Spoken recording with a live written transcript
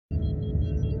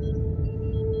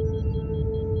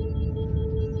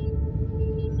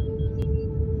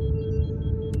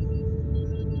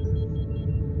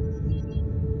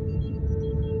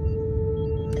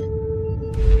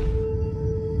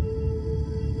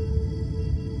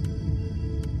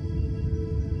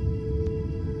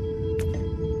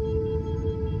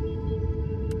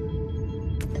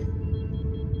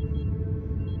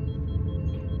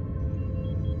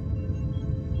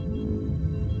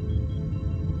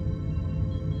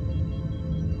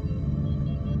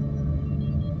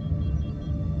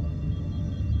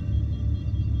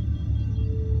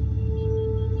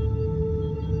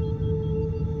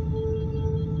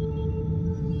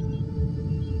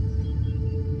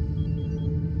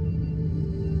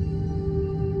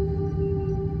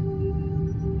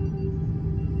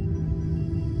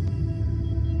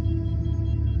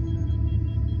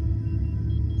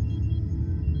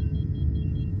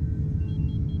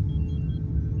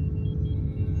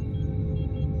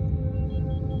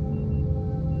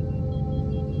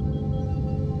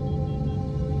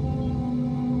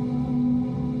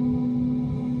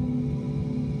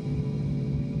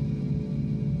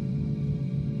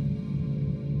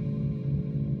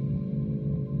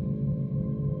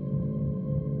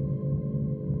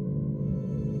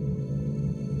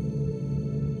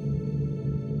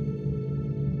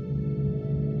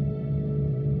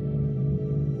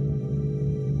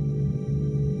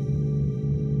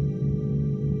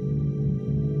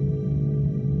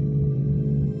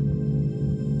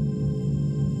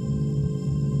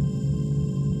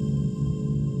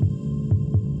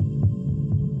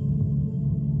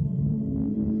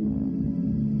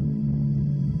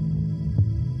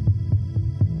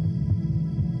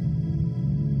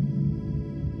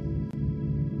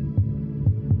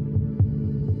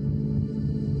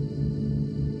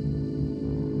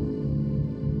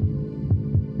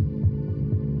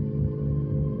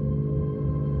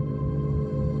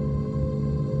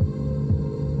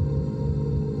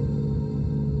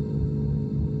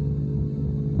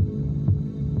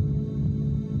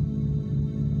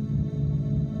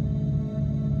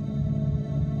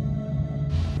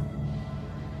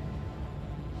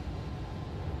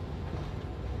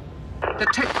The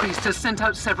Tech Priest has sent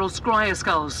out several Scryer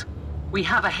Skulls. We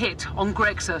have a hit on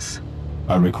Grexus.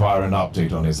 I require an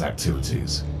update on his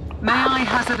activities. May I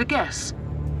hazard a guess?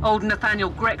 Old Nathaniel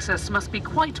Grexus must be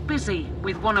quite busy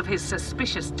with one of his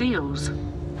suspicious deals.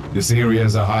 This area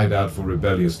is a hideout for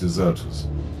rebellious deserters.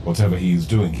 Whatever he is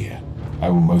doing here, I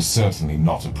will most certainly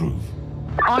not approve.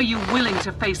 Are you willing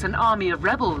to face an army of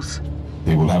rebels?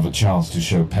 They will have a chance to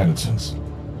show penitence.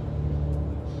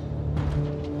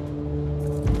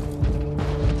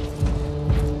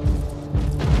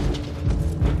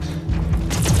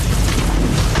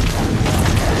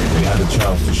 They had a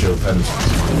chance to show penitence.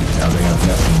 Now they have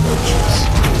left no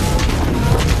choice.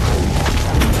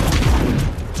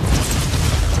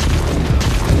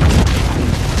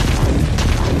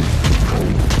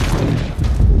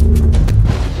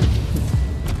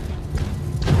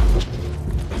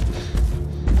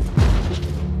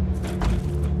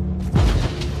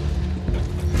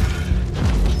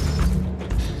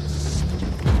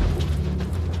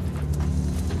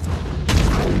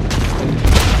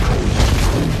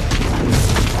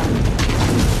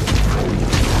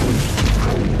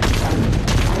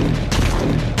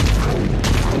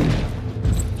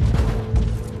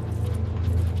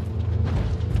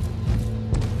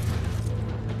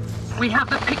 We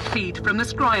have the pick feed from the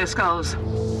Scryer Skulls.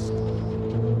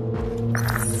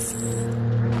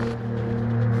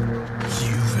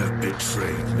 You have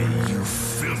betrayed me, you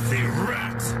filthy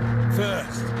rat!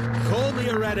 First, call me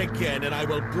a rat again and I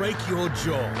will break your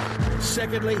jaw.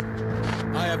 Secondly,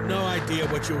 I have no idea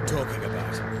what you're talking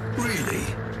about. Really?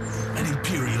 An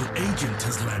Imperial agent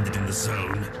has landed in the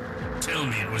zone. Tell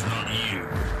me it was not you.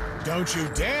 Don't you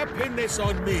dare pin this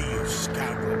on me, you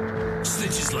scoundrel.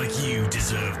 Snitches like you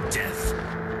deserve death.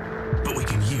 But we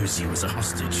can use you as a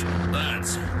hostage.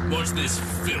 Lads, watch this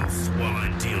filth while I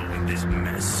deal with this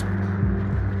mess.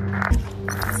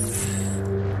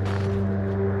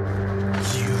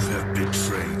 You have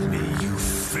betrayed me, you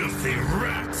filthy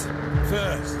rat!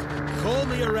 First, call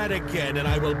me a rat again and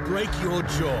I will break your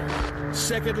jaw.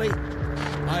 Secondly,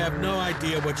 I have no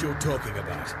idea what you're talking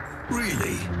about.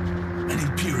 Really? An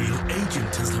Imperial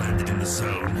agent has landed in the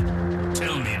zone.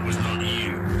 Tell me it was not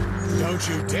you. Don't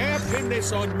you dare pin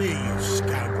this on me, you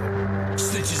scoundrel.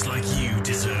 Snitches like you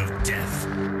deserve death.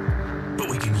 But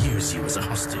we can use you as a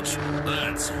hostage.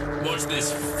 Lads, watch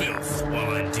this filth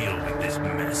while I deal with this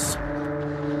mess.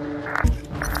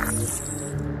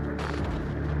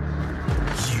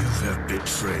 You have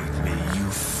betrayed me, you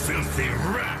filthy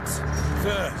rat!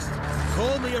 First,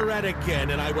 call me a rat again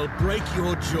and I will break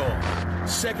your jaw.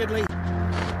 Secondly,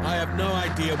 I have no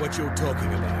idea what you're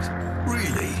talking about.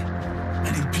 Really?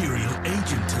 An Imperial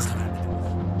agent has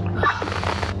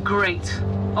landed. Great.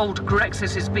 Old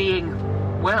Grexus is being,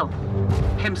 well,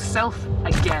 himself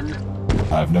again.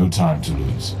 I have no time to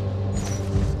lose.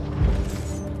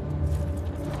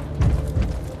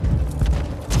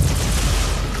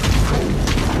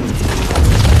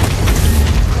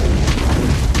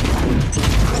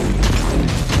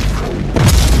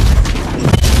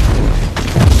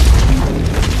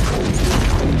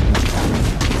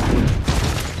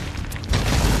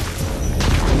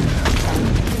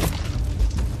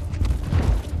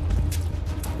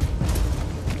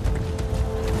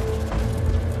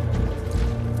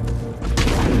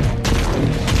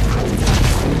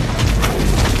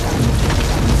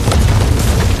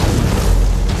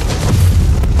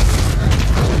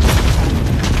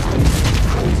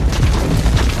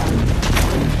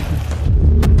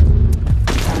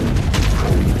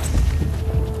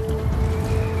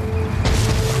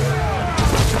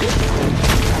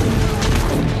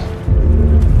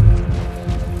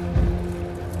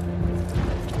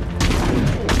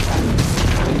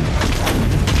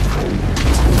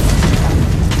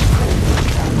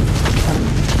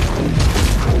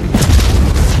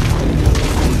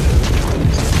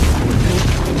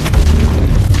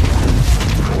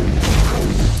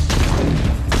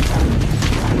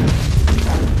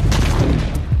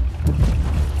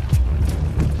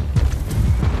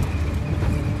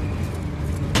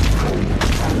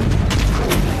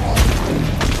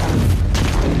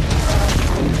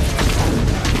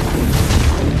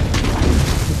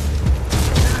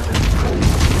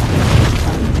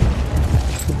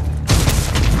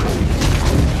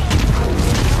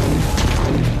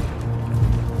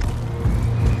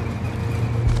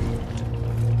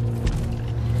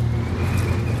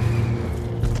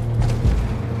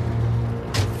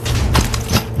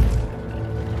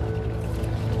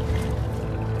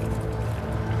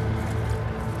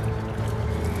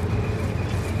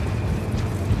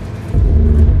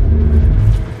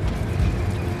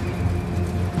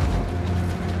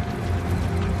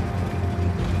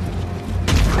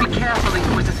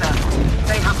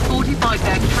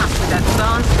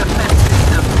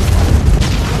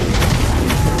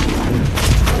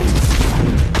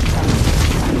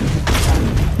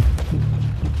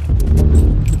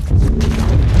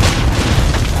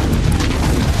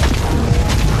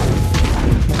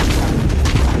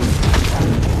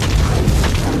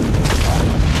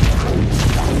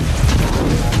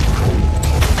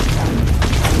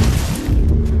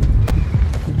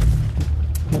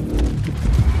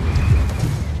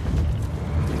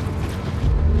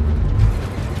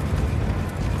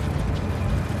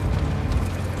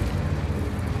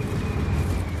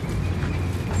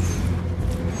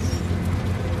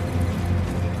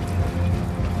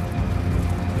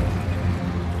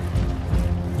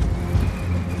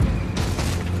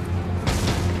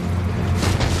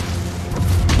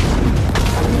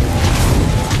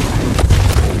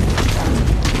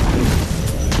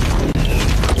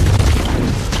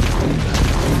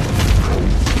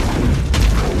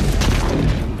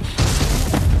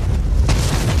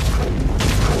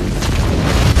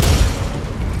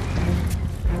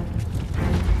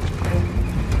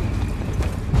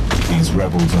 These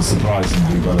rebels are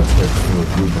surprisingly well equipped for a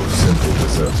group of simple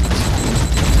deserters.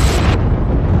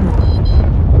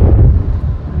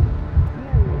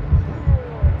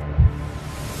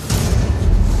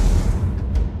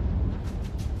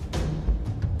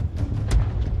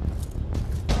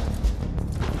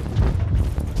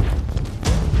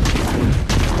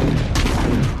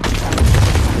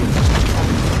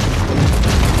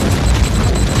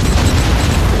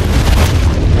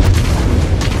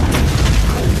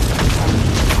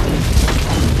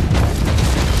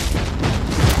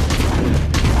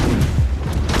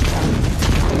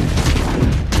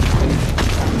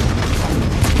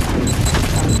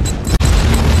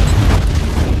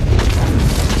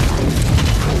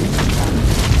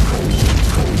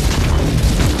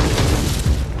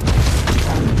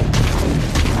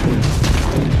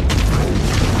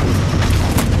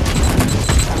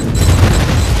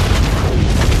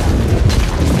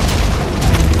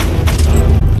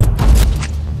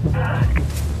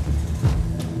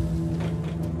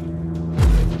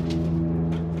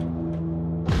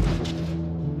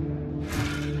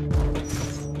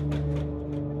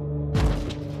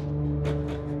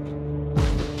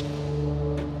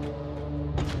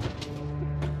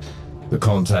 The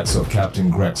contacts of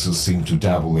Captain Grexus seem to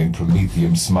dabble in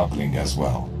Prometheum smuggling as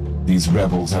well. These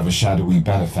rebels have a shadowy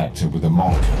benefactor with a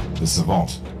moniker, the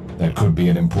Savant, that could be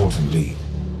an important lead.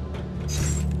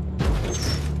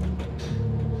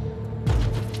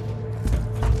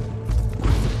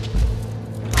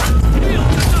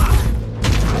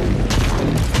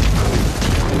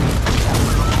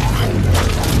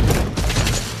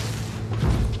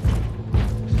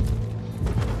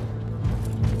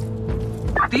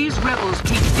 These rebels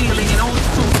keep dealing in all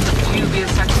sorts of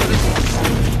dubious activities.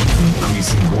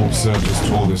 Increasing warp surges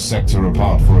tore this sector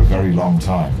apart for a very long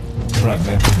time,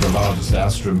 fragmenting the largest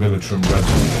Astra Militarum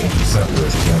regiment into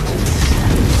separate entities.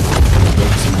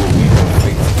 Those who were weak or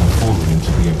faithful have fallen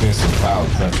into the abyss of foul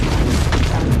treachery.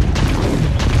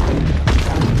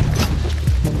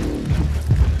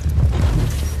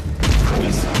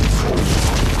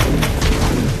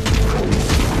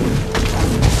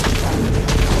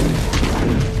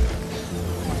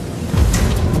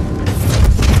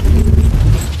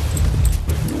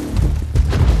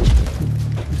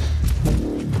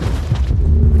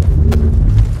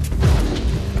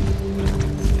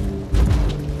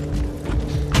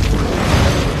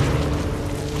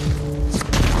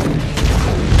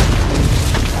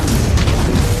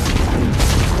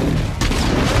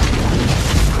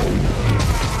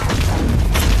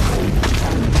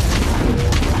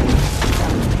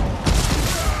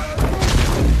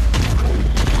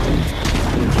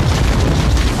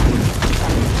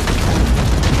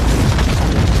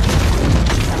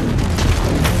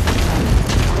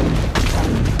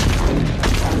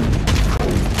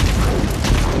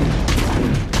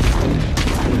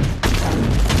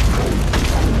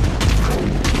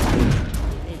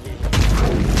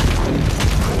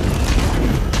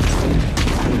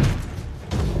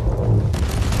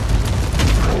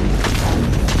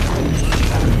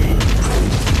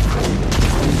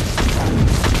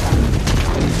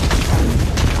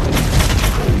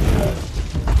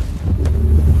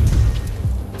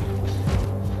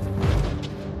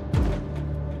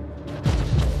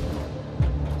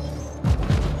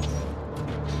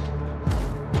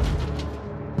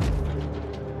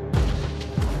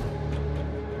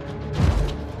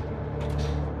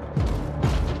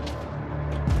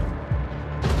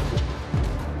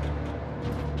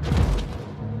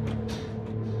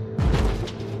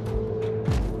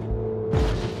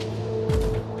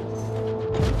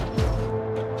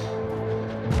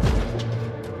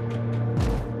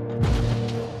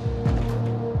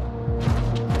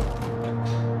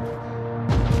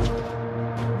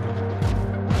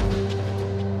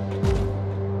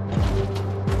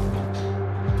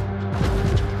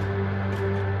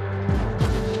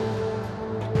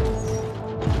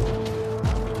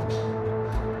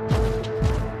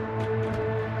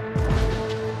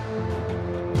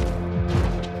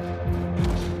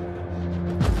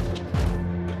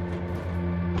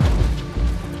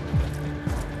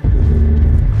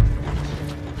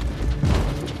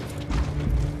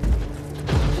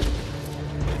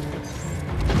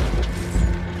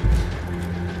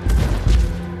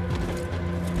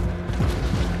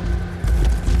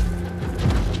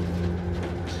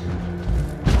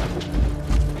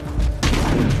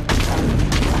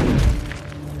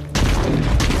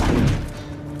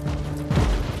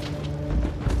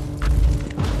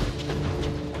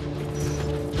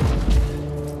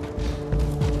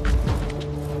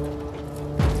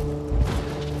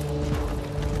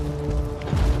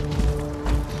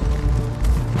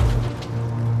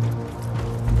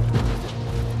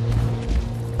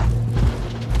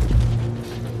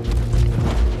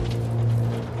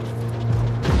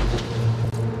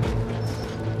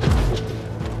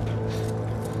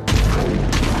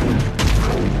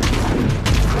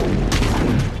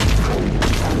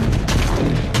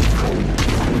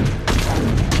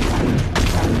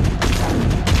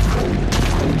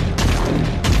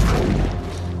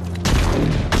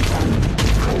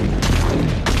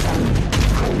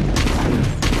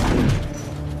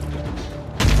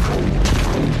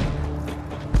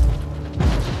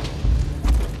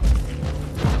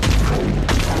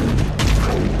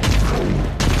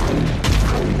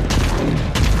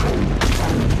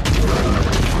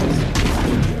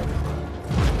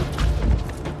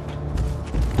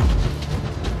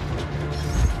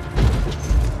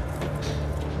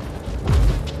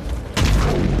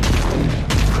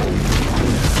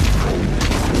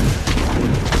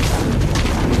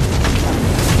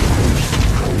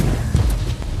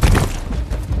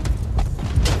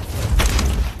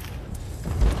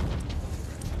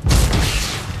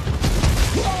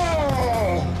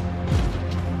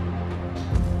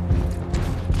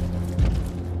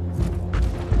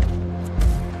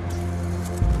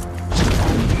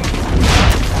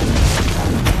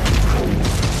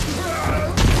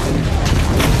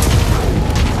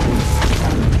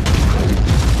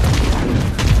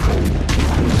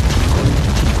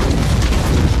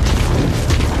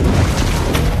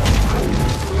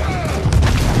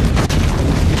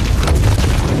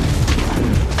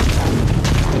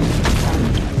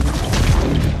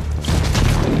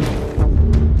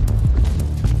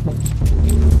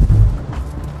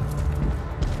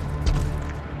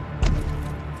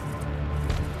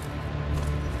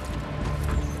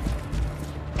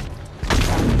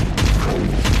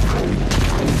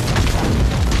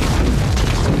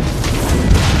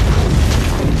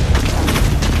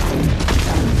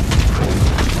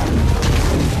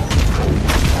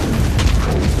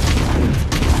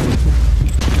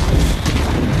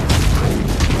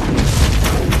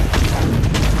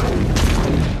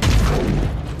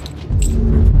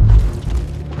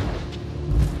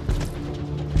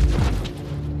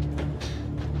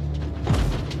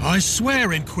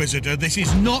 swear, Inquisitor, this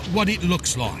is not what it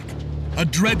looks like. A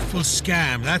dreadful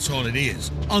scam, that's all it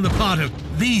is. On the part of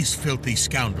these filthy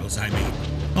scoundrels, I mean.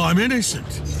 I'm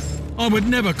innocent. I would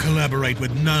never collaborate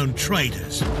with known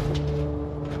traitors.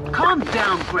 Calm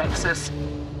down, Grexus.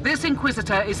 This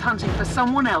Inquisitor is hunting for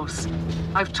someone else.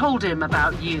 I've told him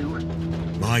about you.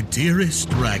 My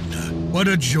dearest Ragnar, what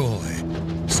a joy.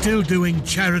 Still doing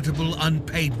charitable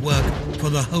unpaid work for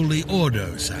the Holy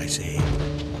Orders, I see.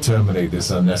 Terminate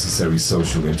this unnecessary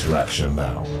social interaction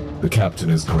now. The captain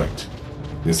is correct.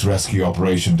 This rescue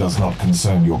operation does not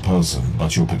concern your person,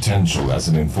 but your potential as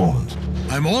an informant.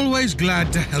 I'm always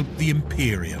glad to help the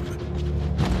Imperium.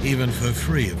 Even for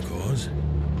free, of course.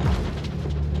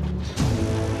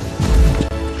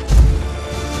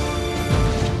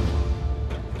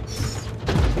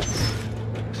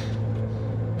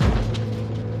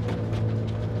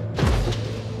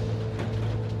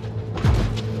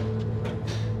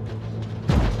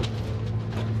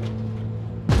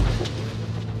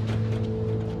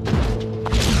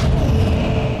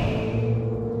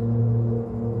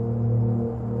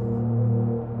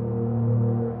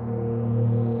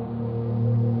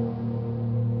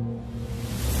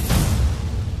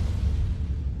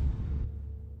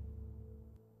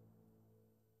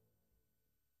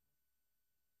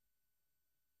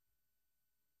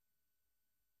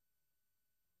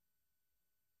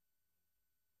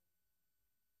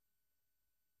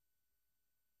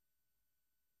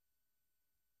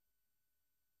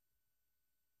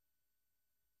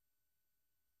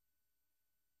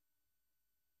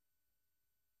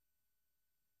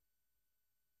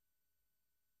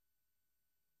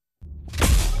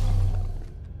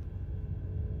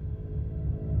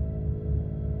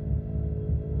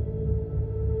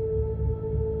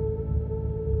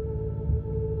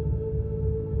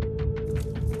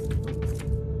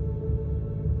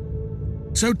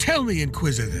 So tell me,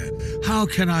 Inquisitor, how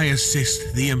can I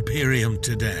assist the Imperium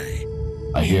today?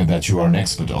 I hear that you are an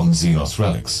expert on Xenos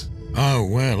relics. Oh,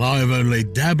 well, I've only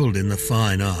dabbled in the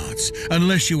fine arts,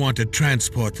 unless you want to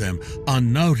transport them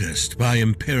unnoticed by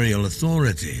Imperial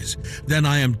authorities. Then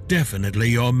I am definitely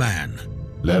your man.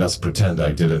 Let us pretend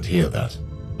I didn't hear that.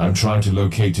 I'm trying to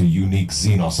locate a unique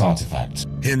Xenos artifact.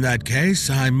 In that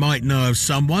case, I might know of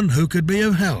someone who could be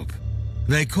of help.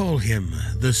 They call him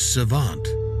the Savant.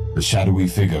 The shadowy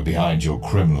figure behind your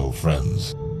criminal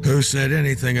friends. Who said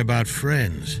anything about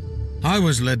friends? I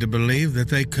was led to believe that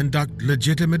they conduct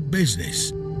legitimate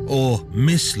business. Or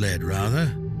misled,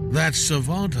 rather. That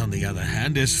Savant, on the other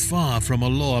hand, is far from a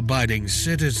law-abiding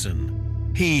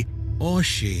citizen. He, or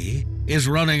she, is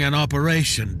running an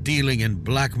operation dealing in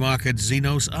black-market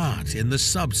Xenos art in the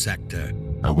subsector.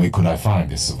 And where could I find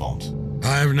this Savant?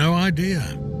 I have no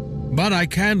idea. But I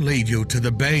can lead you to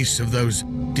the base of those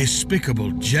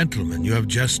despicable gentlemen you have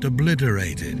just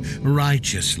obliterated.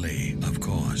 Righteously, of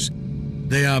course.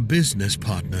 They are business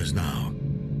partners now.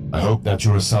 I hope that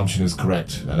your assumption is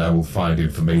correct, and I will find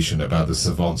information about the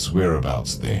Savant's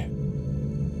whereabouts there.